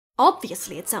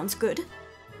Obviously it sounds good.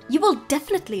 You will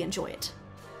definitely enjoy it.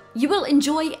 You will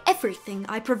enjoy everything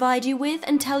I provide you with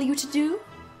and tell you to do.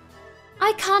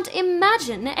 I can't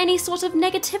imagine any sort of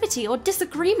negativity or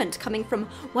disagreement coming from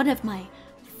one of my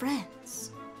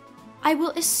friends. I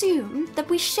will assume that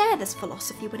we share this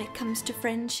philosophy when it comes to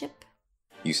friendship.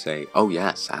 You say, "Oh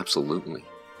yes, absolutely."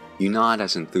 You nod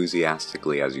as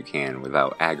enthusiastically as you can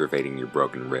without aggravating your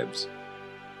broken ribs.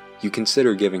 You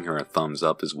consider giving her a thumbs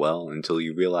up as well until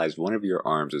you realize one of your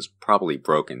arms is probably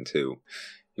broken too.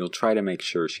 You'll try to make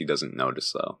sure she doesn't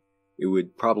notice though. It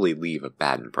would probably leave a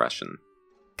bad impression.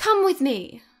 Come with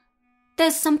me.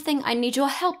 There's something I need your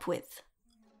help with.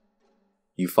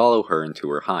 You follow her into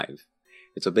her hive.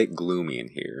 It's a bit gloomy in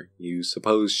here. You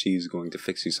suppose she's going to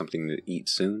fix you something to eat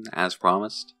soon, as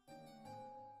promised?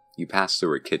 You pass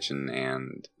through her kitchen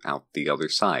and out the other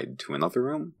side to another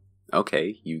room?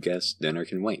 Okay, you guess dinner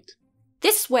can wait.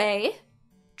 This way.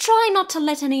 Try not to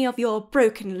let any of your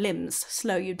broken limbs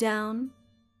slow you down.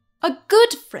 A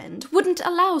good friend wouldn't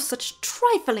allow such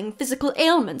trifling physical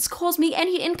ailments cause me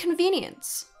any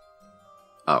inconvenience.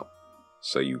 Oh,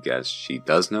 so you guess she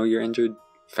does know you're injured?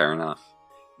 Fair enough.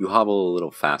 You hobble a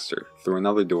little faster, through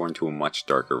another door into a much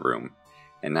darker room,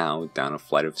 and now down a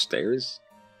flight of stairs?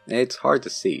 It's hard to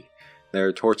see. There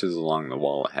are torches along the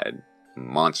wall ahead.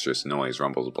 Monstrous noise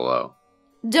rumbles below.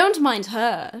 Don't mind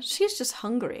her. She's just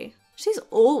hungry. She's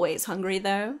always hungry,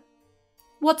 though.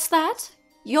 What's that?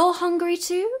 You're hungry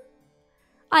too?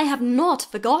 I have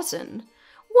not forgotten.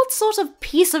 What sort of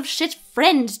piece of shit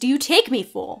friend do you take me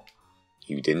for?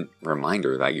 You didn't remind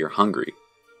her that you're hungry.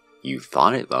 You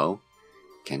thought it, though.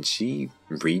 Can she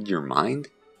read your mind?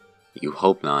 You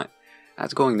hope not.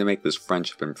 That's going to make this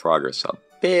friendship in progress a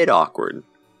bit awkward.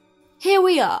 Here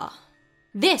we are.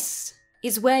 This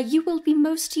is where you will be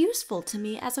most useful to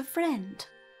me as a friend.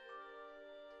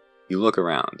 You look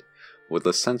around. With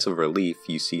a sense of relief,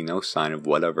 you see no sign of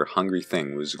whatever hungry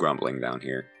thing was grumbling down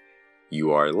here.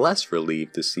 You are less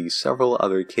relieved to see several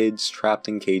other kids trapped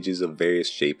in cages of various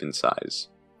shape and size.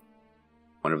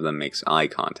 One of them makes eye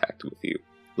contact with you.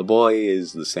 The boy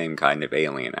is the same kind of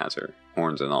alien as her,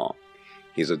 horns and all.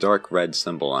 He has a dark red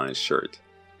symbol on his shirt.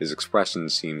 His expression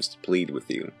seems to plead with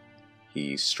you.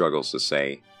 He struggles to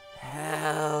say,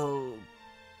 "Help."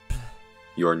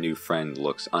 Your new friend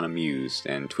looks unamused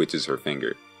and twitches her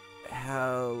finger.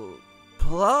 "Hello,"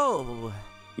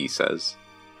 he says.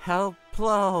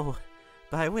 "Hello,"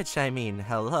 by which I mean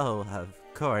hello, of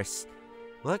course.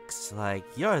 Looks like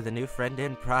you're the new friend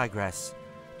in progress,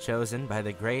 chosen by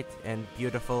the great and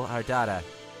beautiful Ardata.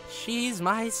 She's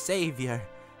my savior,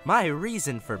 my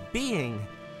reason for being.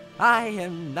 I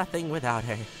am nothing without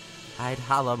her. I'd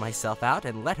hollow myself out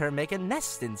and let her make a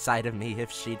nest inside of me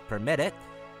if she'd permit it.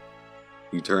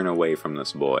 You turn away from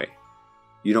this boy.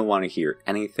 You don't want to hear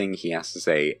anything he has to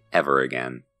say ever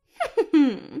again.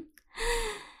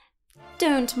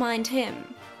 Don't mind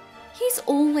him. He's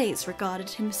always regarded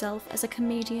himself as a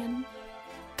comedian.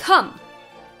 Come,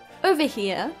 over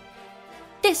here.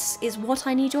 This is what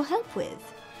I need your help with,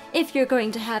 if you're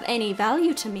going to have any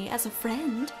value to me as a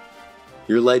friend.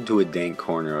 You're led to a dank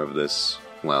corner of this,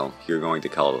 well, you're going to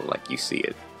call it like you see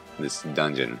it, this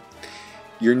dungeon.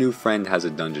 Your new friend has a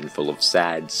dungeon full of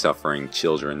sad, suffering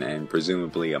children and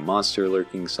presumably a monster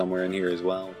lurking somewhere in here as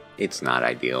well. It's not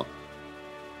ideal.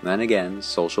 Then again,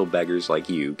 social beggars like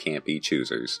you can't be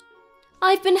choosers.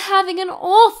 I've been having an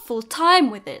awful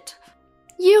time with it.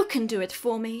 You can do it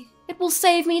for me. It will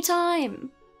save me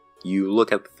time. You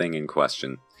look at the thing in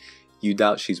question. You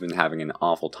doubt she's been having an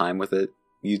awful time with it.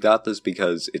 You doubt this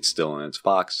because it's still in its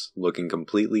box, looking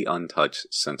completely untouched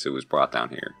since it was brought down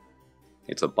here.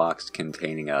 It's a box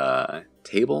containing a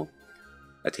table?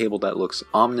 A table that looks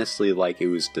ominously like it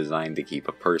was designed to keep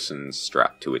a person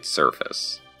strapped to its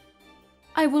surface.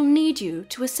 I will need you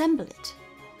to assemble it.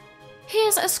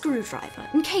 Here's a screwdriver,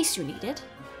 in case you need it.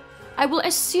 I will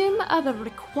assume other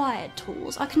required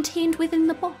tools are contained within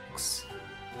the box.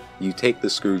 You take the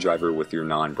screwdriver with your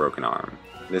non-broken arm.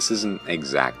 This isn't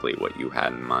exactly what you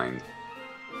had in mind.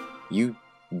 You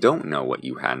don't know what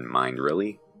you had in mind,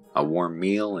 really. A warm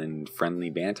meal and friendly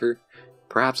banter?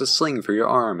 Perhaps a sling for your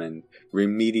arm and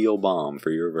remedial balm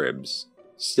for your ribs.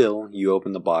 Still, you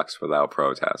open the box without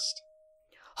protest.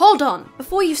 Hold on,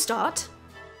 before you start.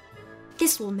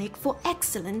 This will make for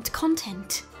excellent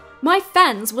content. My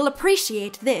fans will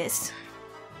appreciate this.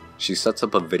 She sets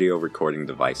up a video recording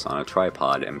device on a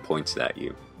tripod and points it at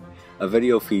you. A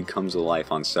video feed comes to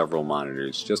life on several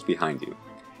monitors just behind you.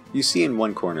 You see in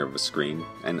one corner of the screen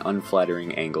an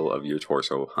unflattering angle of your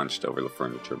torso hunched over the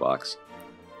furniture box.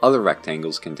 Other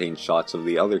rectangles contain shots of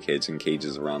the other kids in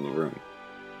cages around the room.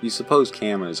 You suppose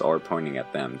cameras are pointing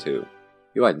at them too.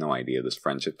 You had no idea this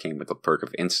friendship came with the perk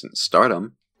of instant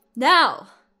stardom. Now,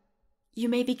 you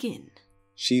may begin.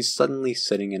 She's suddenly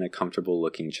sitting in a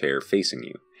comfortable-looking chair facing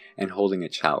you, and holding a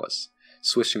chalice,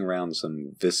 swishing around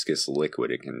some viscous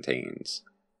liquid it contains.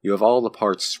 You have all the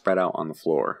parts spread out on the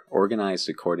floor, organized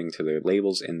according to their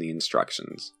labels in the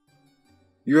instructions.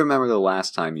 You remember the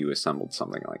last time you assembled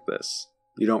something like this.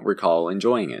 You don't recall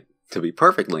enjoying it. To be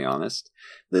perfectly honest,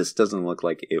 this doesn't look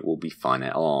like it will be fun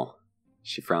at all.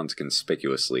 She frowns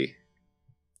conspicuously.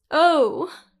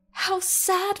 Oh, how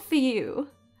sad for you.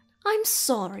 I'm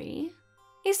sorry.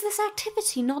 Is this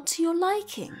activity not to your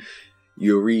liking?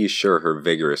 You reassure her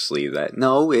vigorously that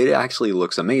no, it actually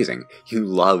looks amazing. You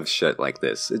love shit like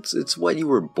this. It's what you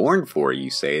were born for,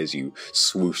 you say as you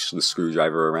swoosh the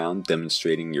screwdriver around,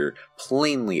 demonstrating your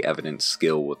plainly evident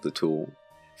skill with the tool.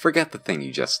 Forget the thing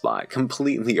you just thought.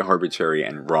 Completely arbitrary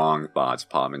and wrong thoughts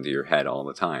pop into your head all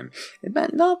the time. It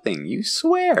meant nothing, you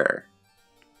swear.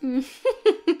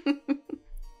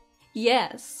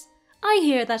 Yes, I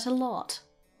hear that a lot.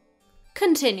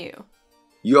 Continue.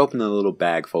 You open a little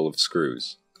bag full of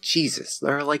screws. Jesus,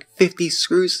 there are like 50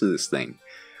 screws to this thing.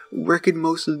 Where could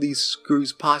most of these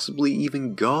screws possibly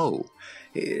even go?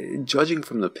 Judging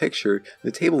from the picture,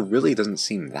 the table really doesn't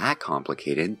seem that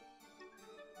complicated.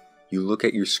 You look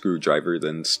at your screwdriver,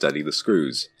 then study the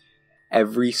screws.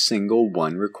 Every single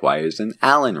one requires an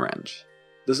Allen wrench.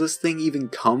 Does this thing even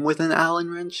come with an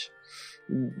Allen wrench?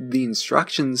 The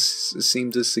instructions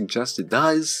seem to suggest it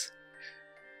does.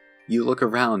 You look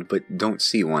around, but don't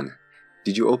see one.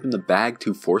 Did you open the bag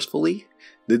too forcefully?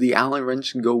 Did the Allen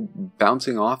wrench go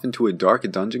bouncing off into a dark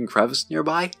dungeon crevice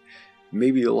nearby?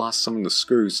 Maybe you lost some of the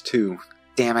screws too.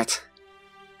 Damn it!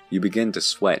 You begin to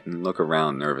sweat and look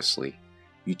around nervously.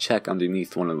 You check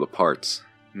underneath one of the parts.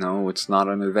 No, it's not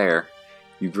under there.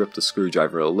 You grip the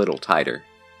screwdriver a little tighter.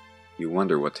 You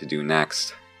wonder what to do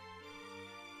next.